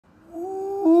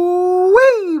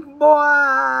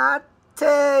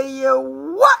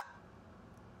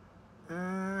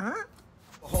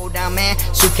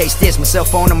case this, my cell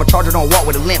phone and my charger don't walk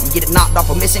with a limp. Get it knocked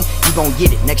off or missing, you gon'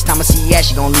 get it. Next time I see your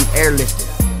ass, you gon' leave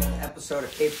airlifted. Episode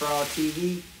of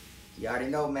Kfrogtv. You already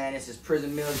know, man, this is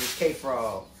Prison Meals with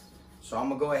Kfrog. So I'm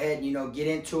gonna go ahead and, get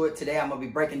into it today. I'm gonna be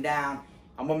breaking down,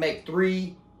 I'm gonna make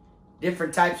 3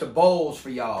 different types of bowls for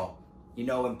y'all.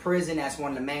 In prison, that's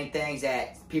one of the main things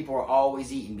that people are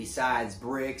always eating besides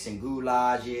bricks and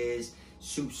goulashes,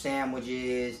 soup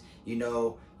sandwiches.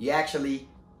 You actually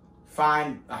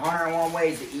find 101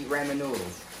 ways to eat ramen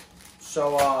noodles.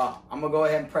 So I'm gonna go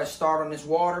ahead and press start on this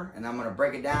water, and I'm gonna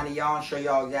break it down to y'all and show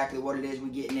y'all exactly what it is we're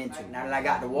getting into. Now that I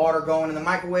got the water going in the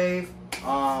microwave,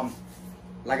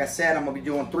 like I said, I'm gonna be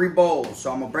doing 3 bowls.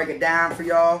 So I'm gonna break it down for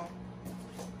y'all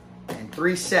in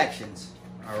 3 sections,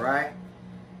 all right?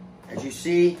 As you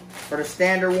see, for the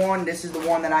standard one, this is the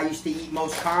one that I used to eat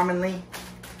most commonly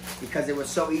because it was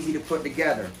so easy to put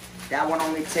together. That one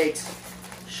only takes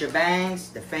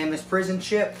shebangs, the famous prison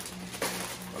chip,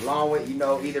 along with,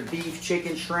 either beef,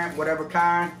 chicken, shrimp, whatever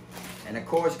kind. And of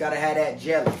course, gotta have that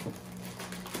jelly.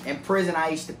 In prison, I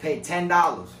used to pay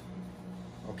 $10,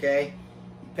 okay?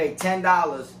 You pay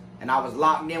 $10, and I was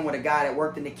locked in with a guy that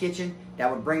worked in the kitchen that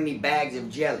would bring me bags of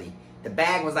jelly. The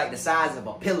bag was like the size of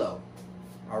a pillow.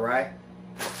 All right,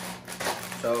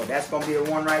 so that's gonna be the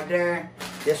one right there.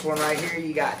 This one right here,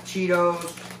 you got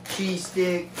Cheetos, cheese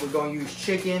stick. We're gonna use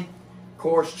chicken, of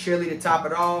course, chili to top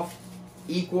it off,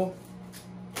 equal.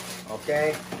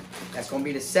 Okay, that's gonna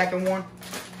be the second one.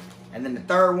 And then the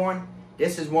third one,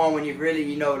 this is one when you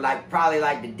really, probably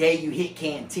like the day you hit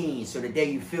canteen. So the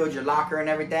day you filled your locker and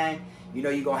everything,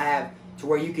 you're gonna have to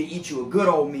where you can eat you a good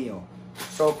old meal.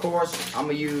 So of course, I'm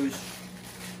gonna use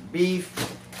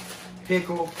beef,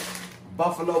 pickle,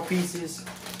 buffalo pieces,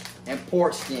 and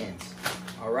pork skins.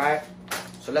 All right,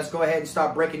 so let's go ahead and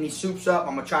start breaking these soups up.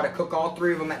 I'm gonna try to cook all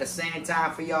 3 of them at the same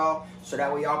time for y'all, so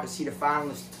that way y'all can see the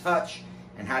finalist touch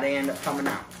and how they end up coming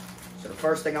out. So the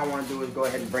first thing I want to do is go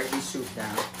ahead and break these soups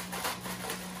down.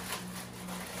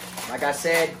 Like I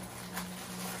said,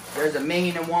 there's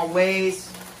 1,000,001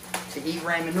 ways to eat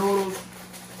ramen noodles.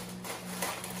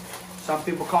 Some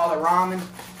people call it ramen.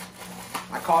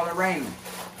 I call it ramen.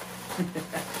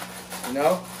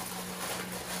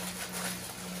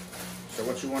 So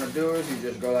what you want to do is you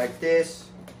just go like this,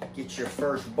 get your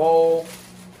first bowl,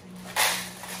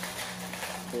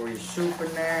 pour your soup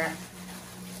in there,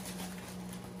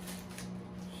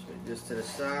 set this to the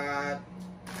side,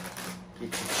 get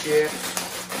your chips.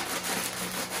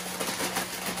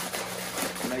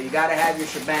 You gotta have your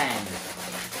shebangs.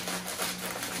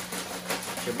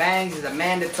 Shebangs is a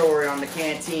mandatory on the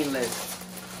canteen list.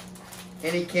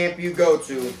 Any camp you go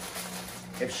to,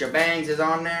 if shebangs is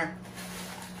on there,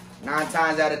 9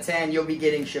 times out of 10, you'll be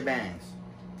getting shebangs.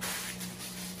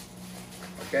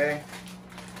 Okay?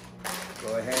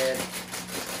 Go ahead.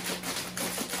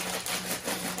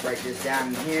 Break this down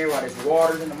in here while this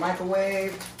water's in the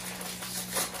microwave.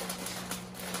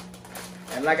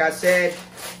 And like I said,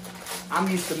 I'm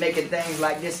used to making things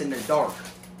like this in the dark.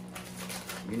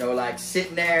 Like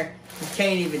sitting there, you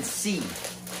can't even see.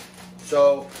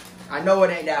 So I know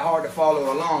it ain't that hard to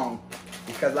follow along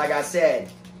because like I said,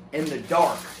 in the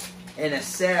dark, in a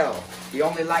cell, the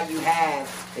only light you have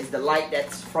is the light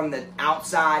that's from the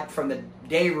outside, from the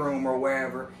day room or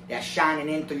wherever, that's shining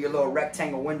in through your little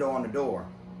rectangle window on the door.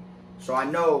 So I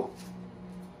know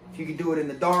if you can do it in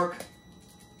the dark,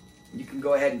 you can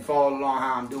go ahead and follow along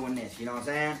how I'm doing this, you know what I'm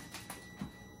saying?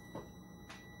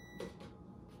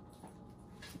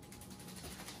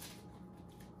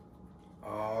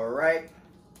 All right.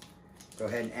 Go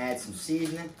ahead and add some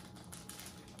seasoning.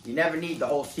 You never need the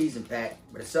whole season pack,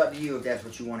 but it's up to you if that's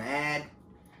what you want to add.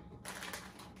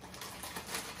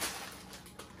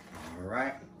 All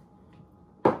right.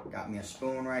 Got me a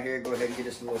spoon right here. Go ahead and get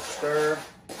this a little stir.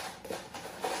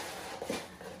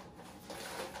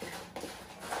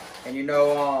 And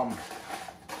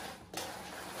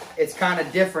it's kind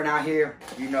of different out here,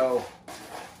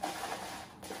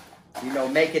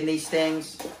 making these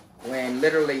things when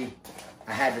literally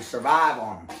I had to survive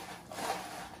on them.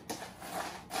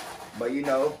 But you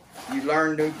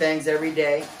learn new things every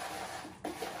day.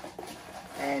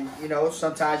 And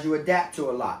sometimes you adapt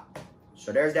to a lot.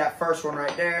 So there's that first one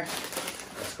right there.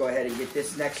 Let's go ahead and get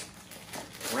this next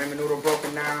ramen noodle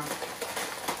broken down.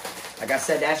 Like I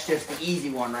said, that's just the easy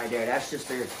one right there. That's just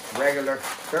the regular.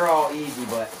 They're all easy,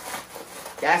 but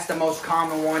that's the most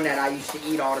common one that I used to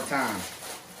eat all the time.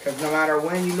 Because no matter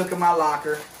when you look at my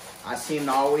locker, I seem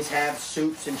to always have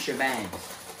soups and shebangs.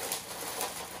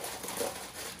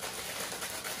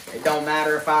 It don't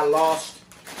matter if I lost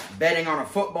betting on a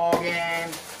football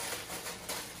game,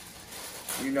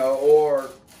 or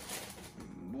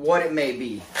what it may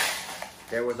be.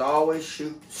 There was always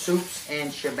soups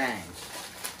and shebangs.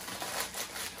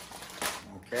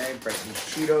 Okay, break these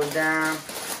Cheetos down.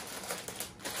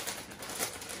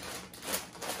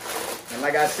 And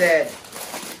like I said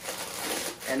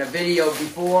in the video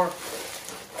before,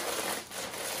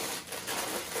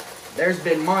 there's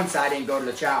been months I didn't go to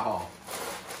the chow hall.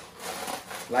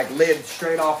 Like lived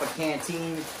straight off a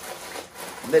canteen,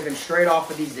 living straight off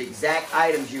of these exact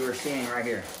items you were seeing right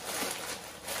here.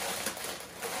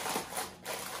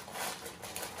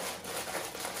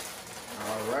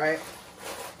 All right,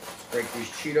 break these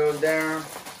Cheetos down.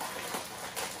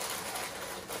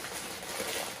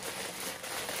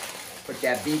 Put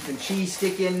that beef and cheese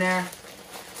stick in there.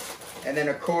 And then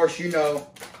of course, you know,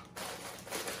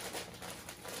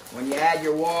 when you add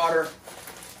your water,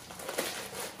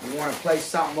 you want to place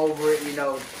something over it, you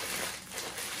know,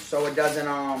 so it doesn't,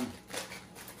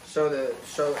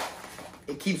 so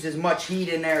it keeps as much heat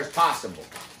in there as possible.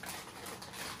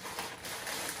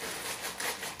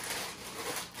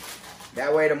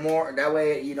 That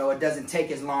way, you know, it doesn't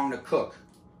take as long to cook.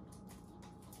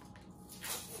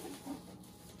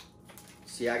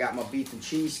 See, I got my beef and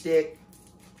cheese stick,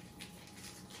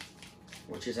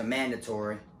 which is a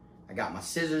mandatory. I got my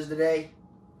scissors today.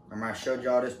 Remember I showed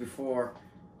y'all this before,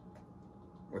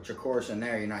 which of course in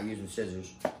there you're not using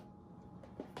scissors.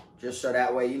 Just so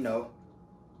that way, you know,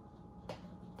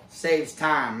 saves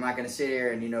time. I'm not gonna sit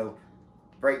here and, you know,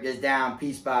 break this down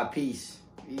piece by piece.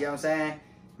 You know what I'm saying?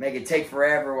 Make it take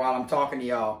forever while I'm talking to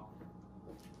y'all.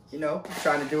 You know, I'm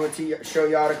trying to do it to show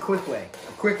y'all the quick way,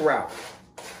 a quick route.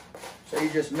 So you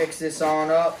just mix this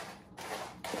on up.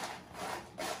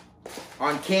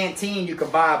 On Canteen, you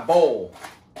could buy a bowl.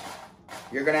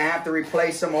 You're gonna have to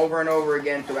replace them over and over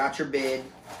again throughout your bid.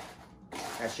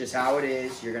 That's just how it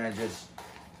is. You're gonna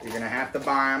have to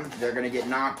buy them. They're gonna get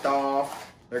knocked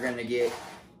off. They're gonna get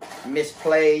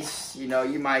misplaced. You know,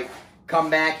 you might come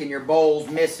back and your bowl's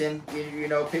missing. You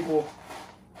know, people,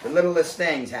 the littlest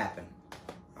things happen.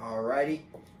 Alrighty,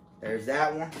 there's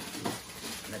that one.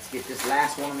 Let's get this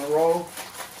last one on the roll.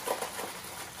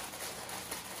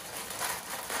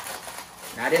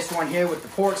 Now this one here with the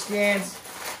pork skins,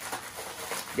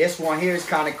 this one here is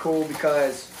kind of cool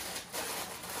because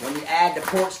when you add the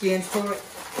pork skins to it,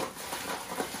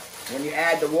 when you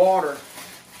add the water,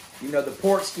 you know, the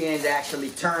pork skins actually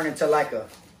turn into like a,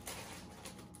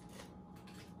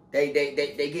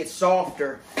 they get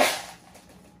softer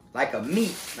like a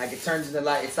meat. Like it turns into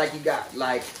like, it's like you got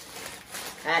like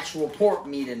actual pork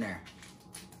meat in there.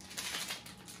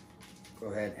 Go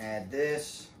ahead and add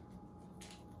this.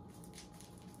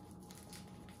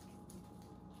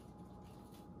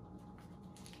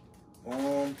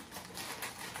 Boom.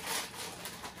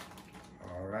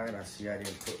 Alright, I see I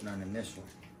didn't put none in this one.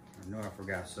 I know I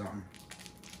forgot something.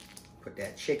 Put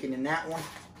that chicken in that one.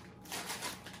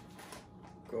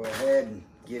 Go ahead and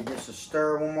give this a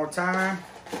stir one more time.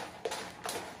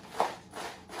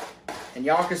 And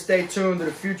y'all can stay tuned to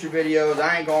the future videos.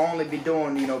 I ain't gonna only be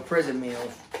doing, you know, prison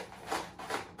meals.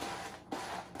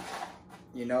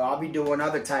 You know, I'll be doing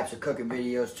other types of cooking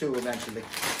videos too eventually.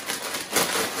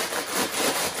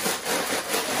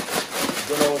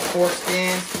 Good old pork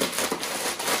skins,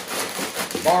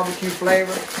 barbecue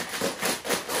flavor.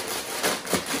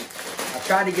 I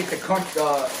tried to get the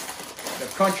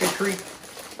Country Creek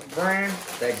brand,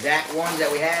 the exact ones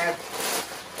that we have,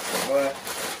 but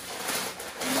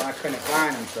you know, I couldn't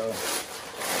find them, so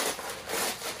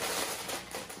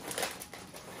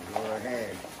go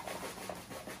ahead.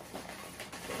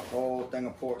 Put a whole thing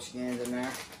of pork skins in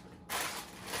there.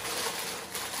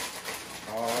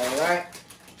 All right.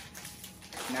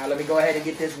 Now let me go ahead and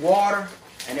get this water,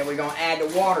 and then we're gonna add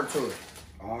the water to it.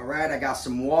 All right, I got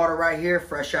some water right here,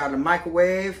 fresh out of the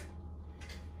microwave.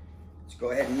 Let's go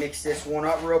ahead and mix this one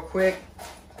up real quick.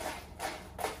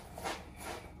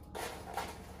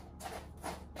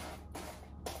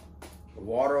 The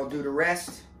water will do the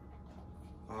rest.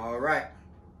 All right.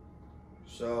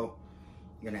 So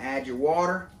you're gonna add your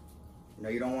water. You know,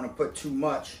 you don't want to put too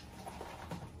much.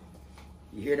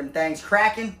 You hear them things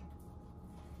cracking?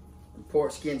 The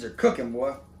pork skins are cooking,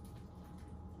 boy.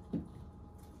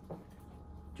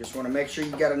 Just want to make sure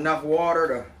you got enough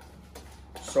water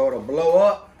so it'll blow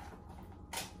up.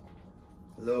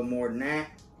 A little more than that.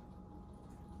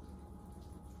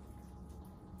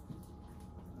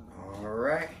 All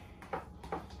right.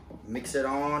 Mix it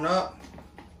on up.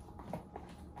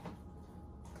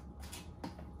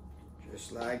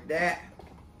 Just like that.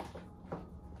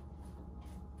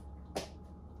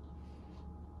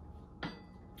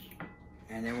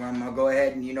 And then I'm gonna go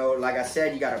ahead and, you know, like I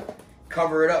said, you gotta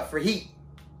cover it up for heat.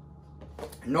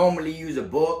 Normally use a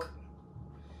book.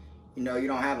 you know, you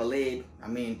don't have a lid. I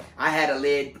mean, I had a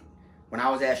lid when I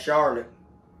was at Charlotte.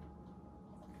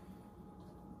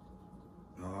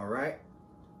 All right.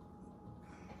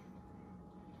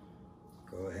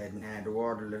 Go ahead and add the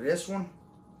water to this one.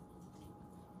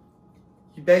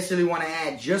 You basically want to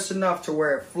add just enough to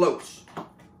where it floats.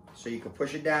 So you can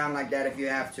push it down like that if you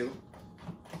have to.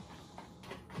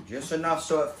 Just enough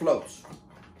so it floats.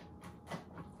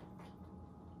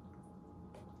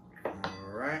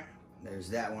 All right, there's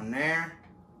that one there.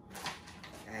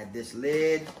 Add this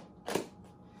lid.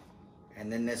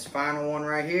 And then this final one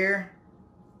right here.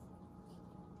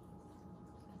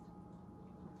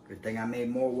 Good thing I made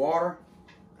more water.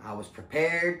 I was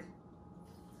prepared.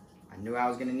 I knew I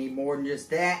was gonna need more than just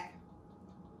that.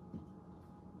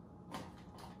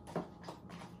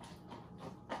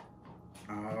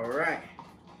 All right.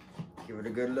 Give it a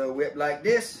good little whip like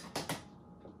this.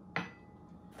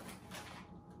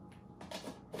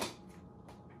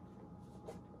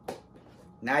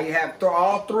 Now you have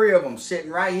all three of them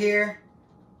sitting right here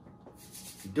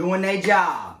doing their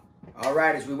job. All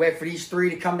right, as we wait for these three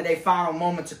to come to their final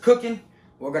moments of cooking,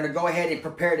 we're going to go ahead and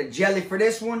prepare the jelly for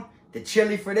this one, the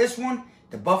chili for this one,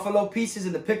 the buffalo pieces,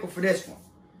 and the pickle for this one.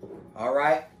 All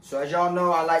right, so as y'all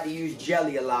know, I like to use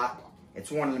jelly a lot. It's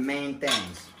one of the main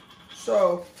things.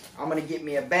 So I'm going to get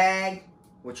me a bag,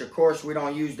 which of course we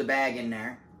don't use the bag in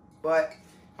there, but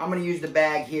I'm going to use the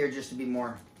bag here just to be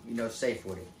more, you know, safe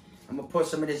with it. I'm going to put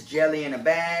some of this jelly in a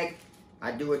bag.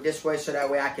 I do it this way so that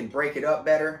way I can break it up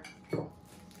better.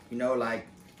 You know, like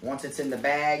once it's in the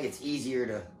bag, it's easier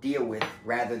to deal with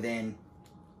rather than,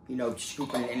 you know,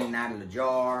 scooping it in and out of the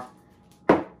jar.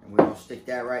 And we're going to stick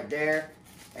that right there.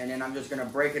 And then I'm just going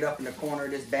to break it up in the corner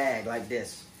of this bag like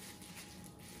this.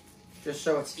 Just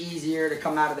so it's easier to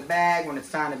come out of the bag when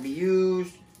it's time to be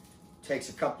used. Takes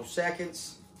a couple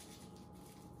seconds.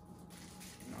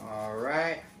 All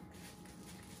right.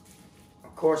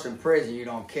 Of course, in prison, you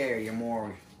don't care. You're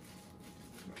more...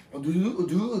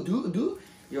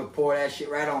 You'll pour that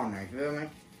shit right on there. You feel me?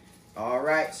 All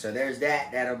right. So there's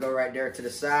that. That'll go right there to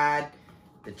the side.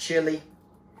 The chili.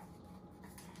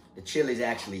 The chili's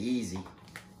actually easy.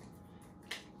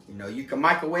 You know, you can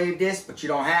microwave this, but you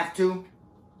don't have to.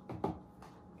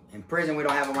 In prison, we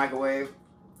don't have a microwave.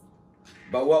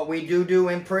 But what we do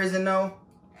in prison, though,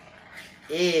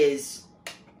 is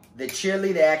the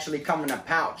chili, they actually come in a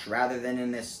pouch rather than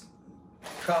in this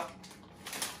cup.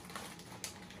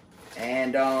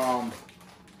 And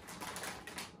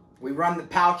we run the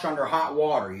pouch under hot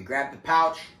water. You grab the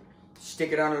pouch,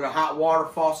 stick it under the hot water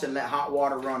faucet, and let hot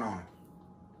water run on it.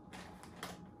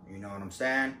 You know what I'm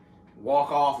saying?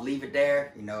 Walk off, leave it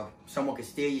there. You know, someone can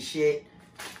steal your shit.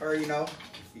 Or, you know,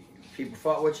 if people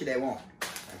fuck with you, they won't.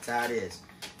 That's how it is.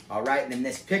 All right, and then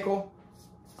this pickle,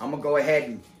 I'm going to go ahead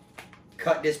and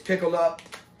cut this pickle up.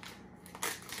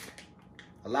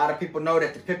 A lot of people know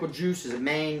that the pickle juice is a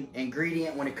main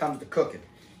ingredient when it comes to cooking.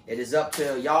 It is up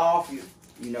to y'all, if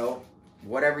you know,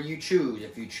 whatever you choose.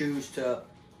 If you choose to,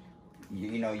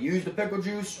 you know, use the pickle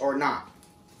juice or not.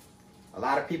 A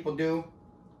lot of people do.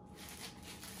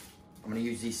 I'm going to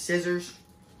use these scissors.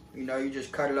 You know, you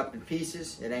just cut it up in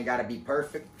pieces. It ain't got to be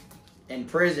perfect. In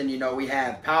prison, you know, we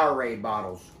have Powerade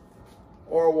bottles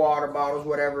or water bottles,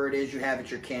 whatever it is you have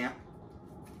at your camp.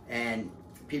 And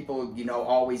people, you know,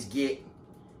 always get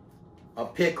a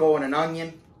pickle and an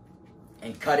onion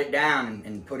and cut it down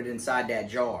and put it inside that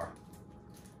jar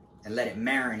and let it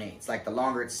marinate. It's like the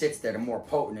longer it sits there, the more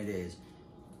potent it is.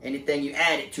 Anything you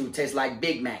add it to tastes like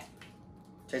Big Mac.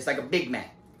 Tastes like a Big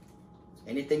Mac.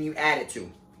 Anything you add it to.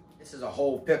 This is a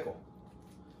whole pickle.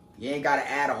 You ain't got to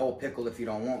add a whole pickle if you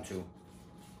don't want to.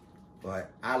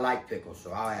 But I like pickles,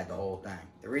 so I'll add the whole thing.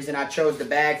 The reason I chose the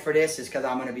bag for this is because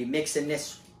I'm going to be mixing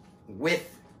this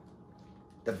with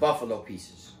the buffalo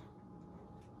pieces.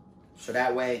 So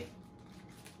that way,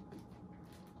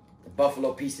 the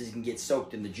buffalo pieces can get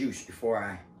soaked in the juice before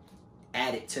I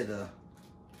add it to the,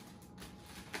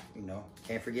 you know,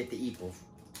 can't forget the equals.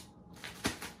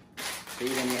 See,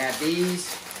 then you have these.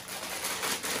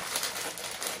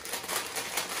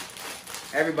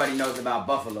 Everybody knows about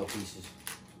buffalo pieces.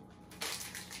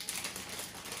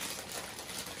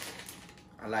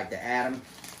 I like to add them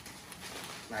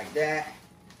like that.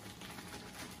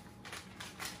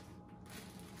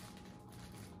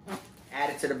 Add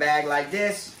it to the bag like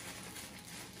this.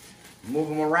 Move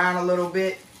them around a little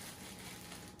bit.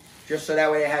 Just so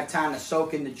that way they have time to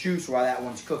soak in the juice while that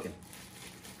one's cooking.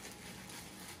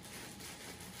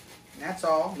 And that's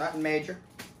all, nothing major.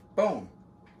 Boom.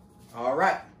 All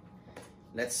right.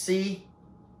 Let's see.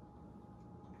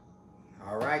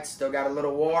 All right, still got a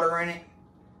little water in it.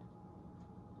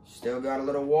 Still got a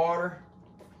little water.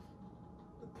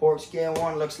 pork skin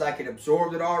one looks like it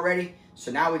absorbed it already.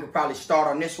 So now we could probably start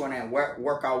on this one and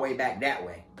work our way back that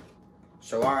way.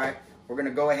 So, all right, we're gonna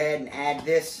go ahead and add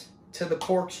this to the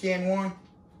pork skin one.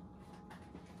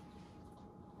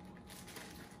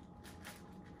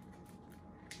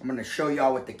 I'm gonna show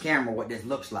y'all with the camera what this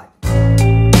looks like.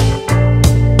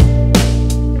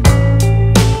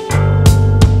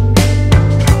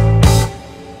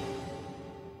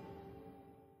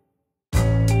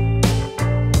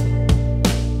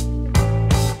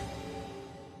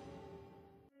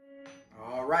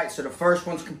 All right, so the first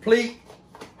one's complete.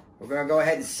 We're gonna go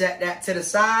ahead and set that to the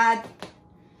side.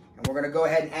 And we're gonna go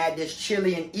ahead and add this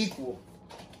chili in equal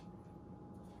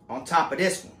on top of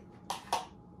this one.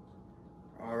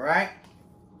 All right,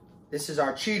 this is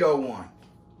our Cheeto one.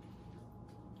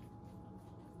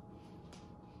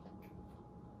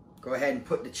 Go ahead and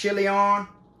put the chili on.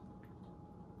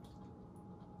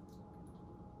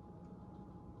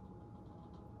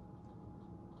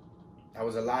 That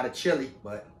was a lot of chili,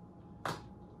 but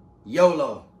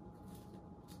YOLO.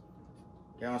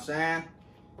 You know what I'm saying?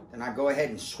 Then I go ahead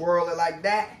and swirl it like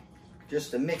that,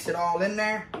 just to mix it all in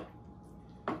there.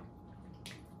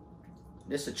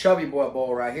 This is a chubby boy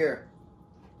bowl right here.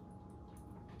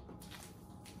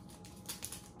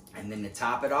 And then to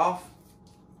top it off,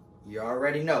 you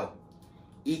already know,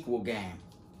 equal game.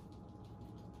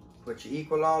 Put your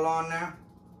equal all on there.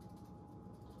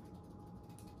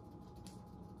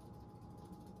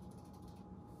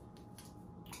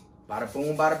 Bada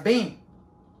boom, bada bing.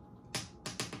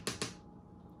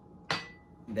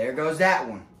 There goes that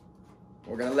one.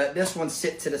 We're gonna let this one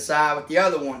sit to the side with the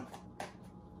other one.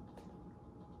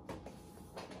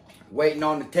 Waiting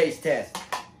on the taste test.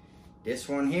 This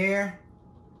one here,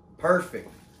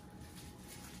 perfect.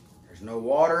 There's no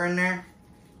water in there.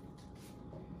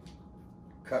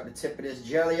 Cut the tip of this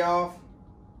jelly off.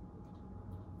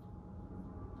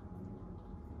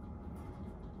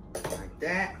 Like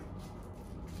that.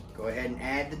 Go ahead and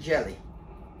add the jelly.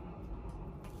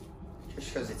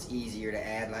 Just because it's easier to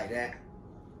add like that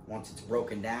once it's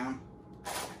broken down.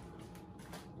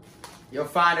 You'll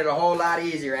find it a whole lot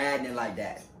easier adding it like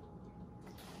that.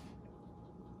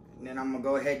 And then I'm gonna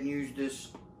go ahead and use this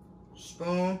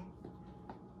spoon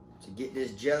to get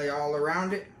this jelly all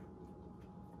around it.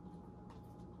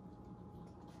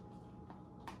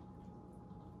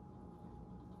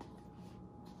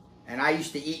 And I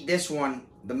used to eat this one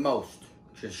the most.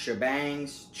 Just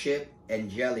shebangs, chip, and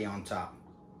jelly on top.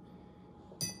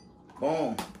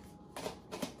 Boom.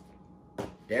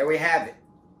 There we have it.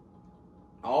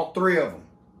 All three of them.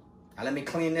 Now let me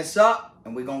clean this up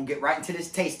and we're gonna get right into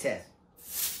this taste test.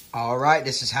 All right,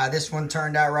 this is how this one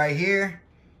turned out right here.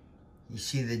 You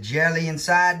see the jelly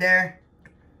inside there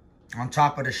on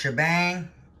top of the shebang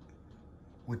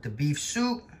with the beef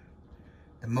soup,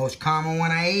 the most common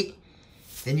one I ate.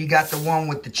 Then you got the one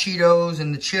with the Cheetos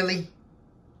and the chili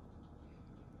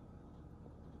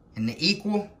and the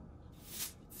equal.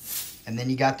 And then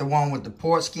you got the one with the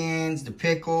pork skins, the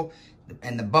pickle,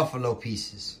 and the buffalo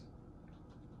pieces.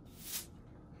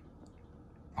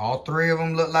 All three of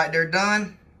them look like they're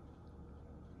done.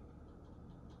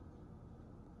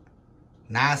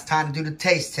 Now it's time to do the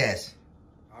taste test.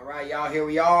 All right, y'all, here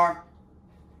we are.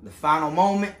 The final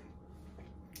moment.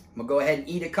 I'm gonna go ahead and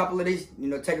eat a couple of these,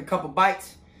 take a couple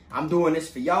bites. I'm doing this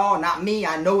for y'all, not me.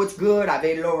 I know it's good. I've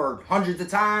ate it over hundreds of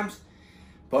times.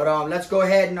 But let's go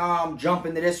ahead and jump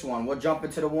into this one. We'll jump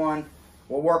into the one.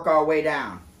 We'll work our way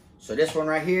down. So this one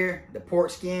right here, the pork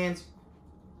skins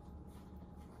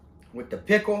with the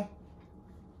pickle.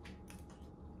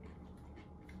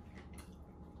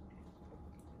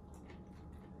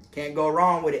 Can't go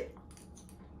wrong with it.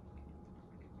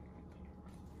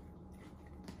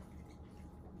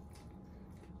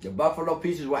 The buffalo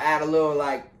pieces will add a little,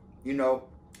 a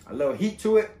little heat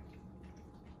to it.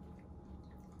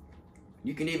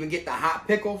 You can even get the hot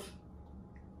pickles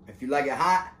if you like it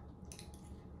hot.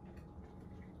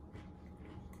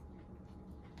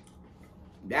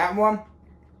 That one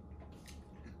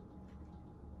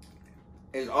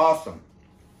is awesome.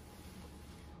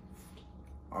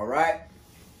 All right.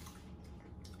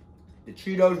 The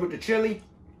Cheetos with the chili.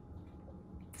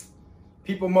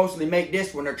 People mostly make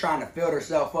this when they're trying to fill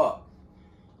themselves up.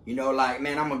 Man,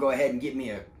 I'm going to go ahead and get me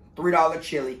a $3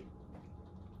 chili,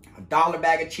 a $1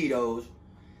 bag of Cheetos,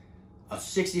 a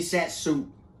 60-cent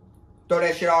soup, throw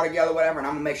that shit all together, whatever, and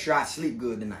I'm going to make sure I sleep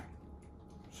good tonight.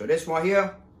 So this one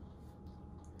here,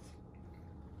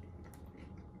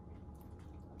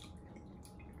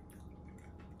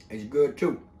 is good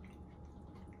too.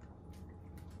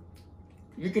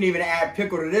 You can even add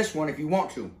pickle to this one if you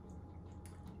want to.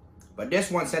 But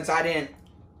this one, since I didn't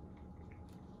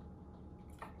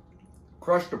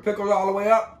crushed the pickles all the way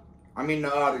up. I mean, the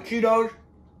Cheetos.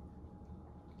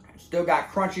 Still got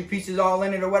crunchy pieces all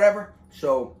in it or whatever.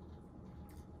 So,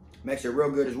 makes it real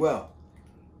good as well.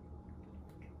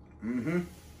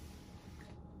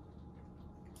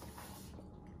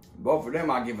 Both of them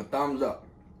I give a thumbs up.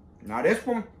 Now this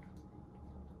one,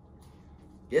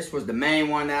 this was the main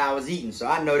one that I was eating, so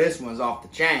I know this one's off the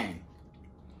chain.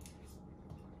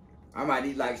 I might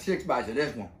eat like 6 bites of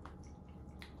this one.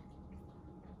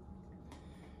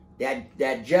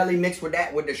 That jelly mixed with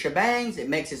the shebangs, it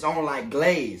makes its own like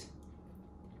glaze.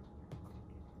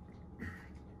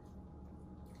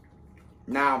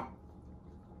 Now,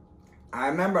 I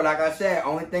remember, like I said,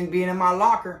 only thing being in my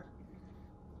locker,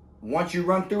 once you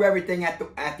run through everything at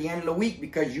the end of the week,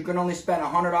 because you can only spend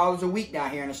 $100 a week down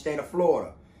here in the state of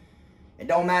Florida. It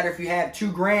don't matter if you have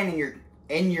 $2 grand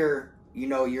in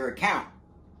your account.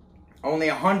 Only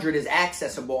 100 is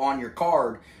accessible on your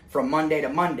card from Monday to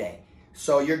Monday.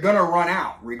 So you're gonna run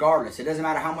out regardless. It doesn't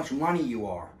matter how much money you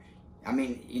are. I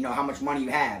mean, you know, how much money you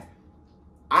have.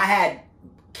 I had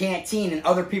canteen in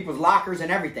other people's lockers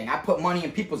and everything. I put money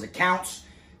in people's accounts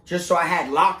just so I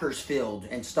had lockers filled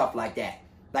and stuff like that.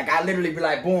 Like, I literally be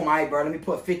like, boom, all right, bro, let me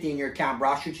put 50 in your account, bro.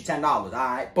 I'll shoot you $10. All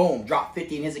right, boom, drop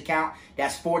 50 in his account.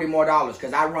 That's $40 more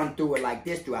because I run through it like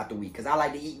this throughout the week because I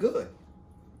like to eat good.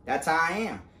 That's how I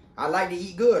am. I like to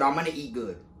eat good. I'm going to eat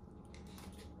good.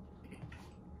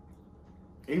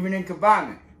 Even in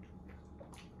confinement.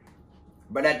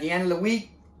 But at the end of the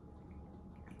week,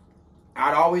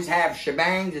 I'd always have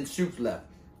shebangs and soups left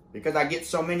because I get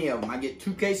so many of them. I get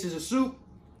 2 cases of soup.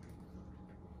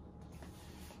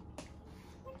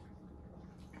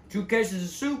 2 cases of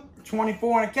soup,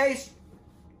 24 in a case.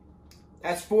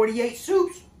 That's 48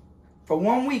 soups for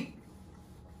 1 week.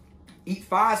 Eat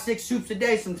 5, 6 soups a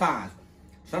day sometimes.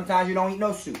 Sometimes you don't eat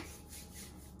no soups.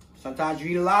 Sometimes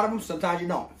you eat a lot of them, sometimes you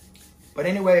don't. But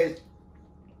anyways,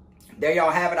 there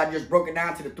y'all have it. I just broke it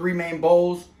down to the 3 main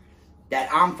bowls that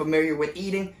I'm familiar with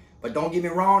eating. But don't get me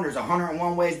wrong, there's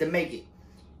 101 ways to make it.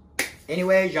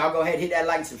 Anyways, y'all go ahead and hit that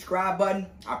like and subscribe button.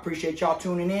 I appreciate y'all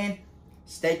tuning in.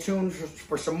 Stay tuned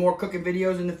for some more cooking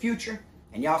videos in the future.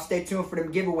 And y'all stay tuned for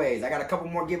them giveaways. I got a couple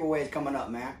more giveaways coming up,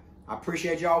 man. I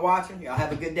appreciate y'all watching. Y'all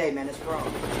have a good day, man. It's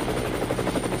Frog.